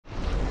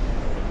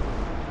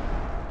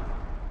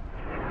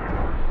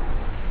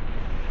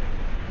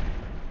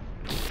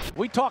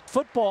We talk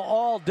football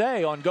all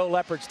day on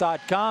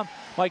GoLeopards.com.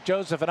 Mike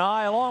Joseph and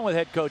I, along with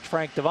head coach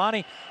Frank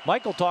Tavani.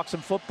 Michael talks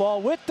some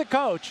football with the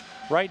coach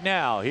right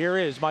now. Here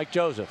is Mike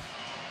Joseph.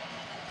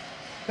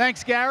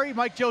 Thanks, Gary.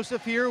 Mike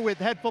Joseph here with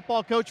head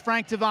football coach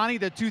Frank Tavani,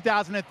 the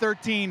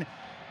 2013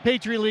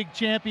 Patriot League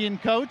champion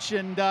coach.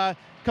 And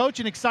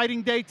Coach, an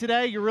exciting day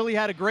today. You really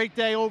had a great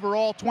day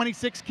overall.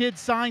 26 kids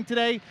signed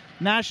today,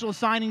 National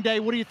Signing Day.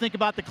 What do you think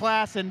about the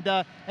class, and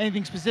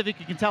anything specific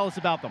you can tell us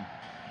about them?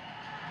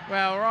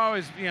 Well, we're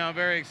always,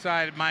 very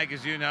excited, Mike,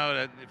 as you know,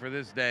 that for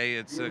this day.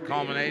 It's a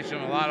culmination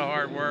of a lot of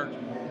hard work.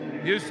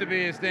 Used to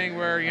be this thing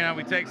where,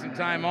 we take some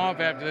time off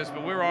after this,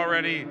 but we're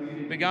already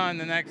begun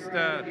the next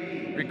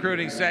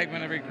recruiting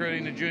segment of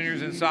recruiting the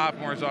juniors and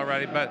sophomores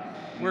already. But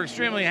we're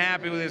extremely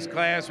happy with this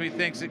class. We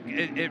think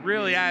it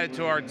really added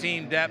to our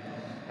team depth,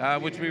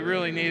 which we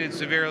really needed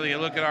severely. You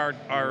look at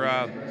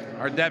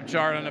our depth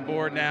chart on the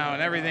board now,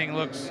 and everything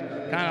looks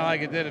kind of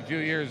like it did a few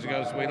years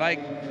ago. So we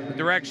like the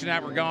direction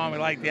that we're going. We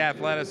like the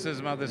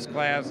athleticism of this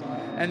class,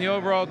 and the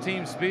overall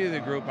team speed of the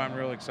group I'm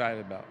real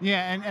excited about.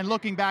 Yeah, and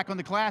looking back on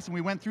the class, and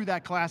we went through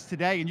that class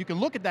today, and you can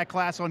look at that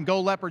class on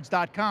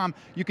GoLeopards.com.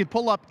 You can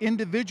pull up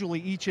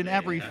individually each and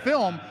every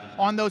film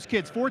on those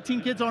kids.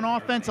 14 kids on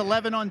offense,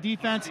 11 on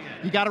defense.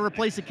 You got to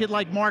replace a kid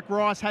like Mark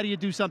Ross. How do you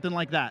do something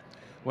like that?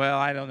 Well,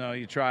 I don't know.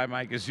 You try,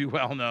 Mike, as you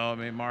well know. I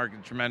mean, Mark,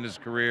 a tremendous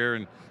career,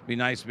 and it'd be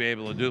nice to be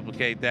able to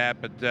duplicate that.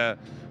 But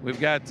we've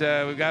got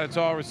a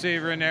tall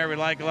receiver in there we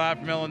like a lot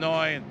from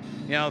Illinois,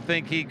 and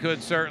think he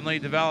could certainly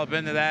develop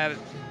into that.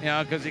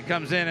 Because he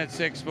comes in at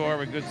 6'4"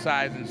 with good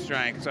size and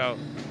strength. So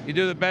you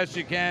do the best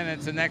you can.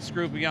 It's the next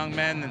group of young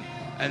men,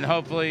 and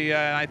hopefully,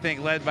 I think,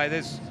 led by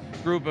this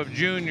group of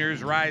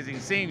juniors, rising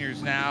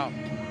seniors now,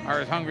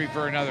 are hungry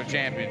for another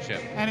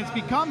championship. And it's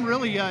become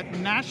really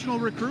national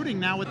recruiting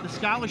now with the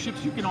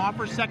scholarships you can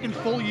offer, second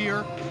full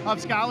year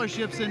of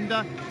scholarships. And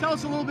tell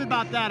us a little bit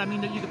about that. I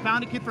mean, you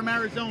found a kid from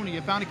Arizona,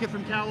 you found a kid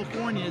from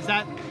California. Is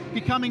that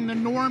becoming the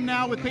norm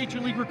now with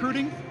Patriot League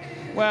recruiting?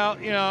 Well,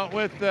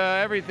 with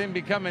everything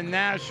becoming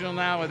national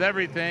now, with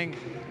everything,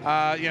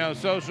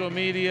 social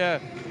media,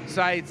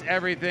 sites,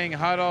 everything,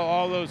 huddle,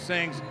 all those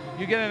things,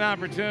 you get an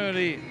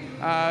opportunity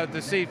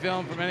to see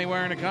film from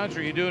anywhere in the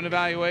country. You do an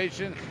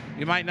evaluation.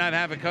 You might not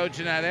have a coach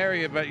in that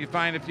area, but you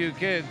find a few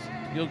kids,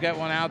 you'll get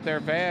one out there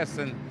fast,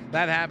 and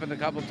that happened a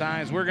couple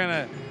times. We're going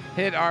to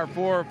hit our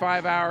 4 or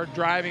 5 hour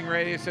driving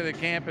radius to the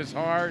campus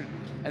hard,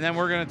 and then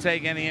we're going to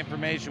take any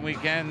information we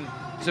can.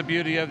 It's the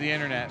beauty of the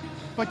internet.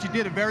 But you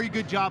did a very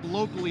good job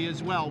locally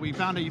as well. We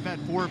found out you've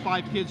had 4 or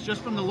 5 kids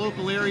just from the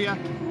local area,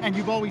 and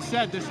you've always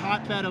said this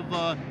hotbed of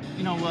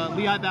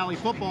Lehigh Valley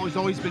football has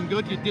always been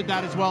good. You did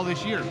that as well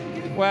this year.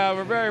 Well,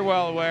 we're very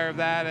well aware of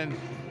that, and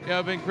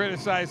been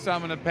criticized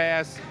some in the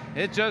past.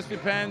 It just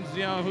depends,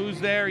 who's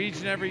there each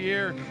and every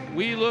year.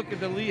 We look at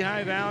the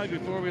Lehigh Valley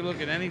before we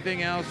look at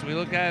anything else. We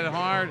look at it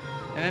hard.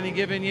 And any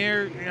given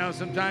year,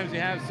 sometimes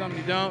you have some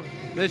you don't.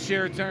 This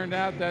year it turned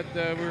out that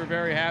we were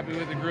very happy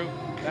with the group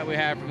that we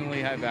have from the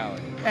Lehigh Valley.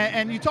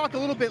 And you talked a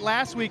little bit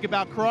last week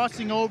about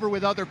crossing over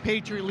with other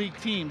Patriot League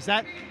teams.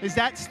 Is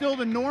that still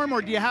the norm,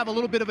 or do you have a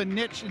little bit of a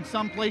niche in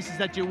some places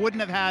that you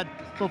wouldn't have had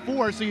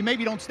before, so you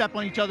maybe don't step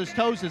on each other's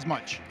toes as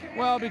much?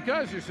 Well,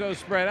 because you're so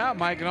spread out,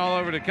 Mike, and all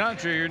over the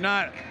country, you're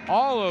not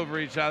all over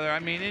each other. I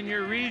mean, in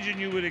your region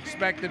you would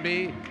expect to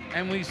be,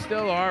 and we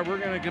still are. We're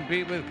going to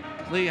compete with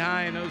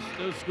Lehigh and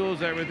those schools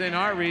that are within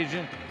our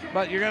region,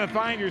 but you're going to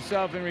find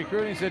yourself in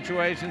recruiting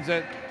situations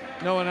that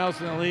no one else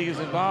in the league is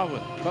involved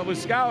with. But with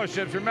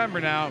scholarships, remember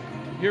now,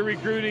 you're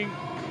recruiting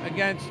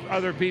against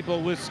other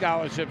people with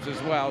scholarships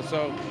as well,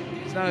 so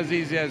it's not as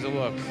easy as it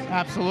looks.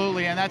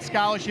 Absolutely, and that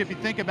scholarship, you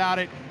think about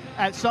it,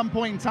 at some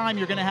point in time,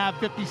 you're going to have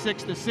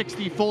 56 to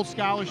 60 full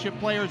scholarship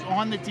players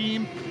on the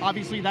team.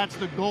 Obviously, that's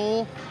the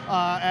goal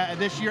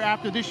this year.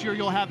 After this year,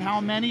 you'll have how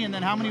many, and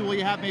then how many will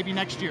you have maybe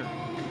next year?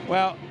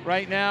 Well,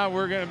 right now,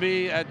 we're going to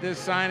be at this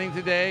signing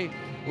today.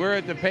 We're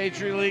at the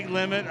Patriot League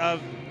limit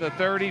of the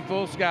 30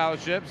 full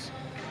scholarships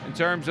in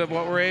terms of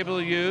what we're able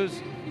to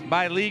use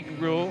by league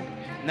rule.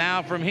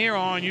 Now, from here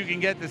on, you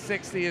can get to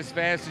 60 as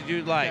fast as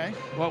you'd like. Okay.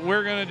 What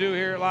we're going to do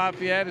here at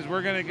Lafayette is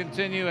we're going to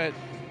continue at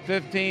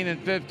 15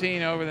 and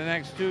 15 over the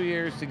next 2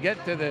 years to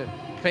get to the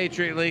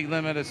Patriot League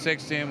limit of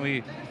 60, and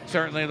we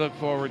certainly look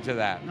forward to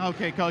that.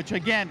 Okay, Coach.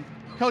 Again,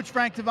 Coach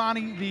Frank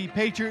Tavani, the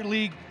Patriot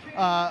League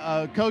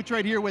coach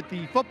right here with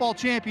the football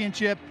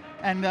championship.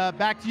 And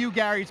back to you,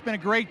 Gary. It's been a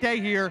great day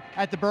here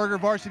at the Berger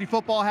Varsity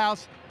Football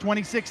House.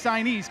 26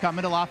 signees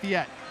coming to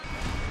Lafayette.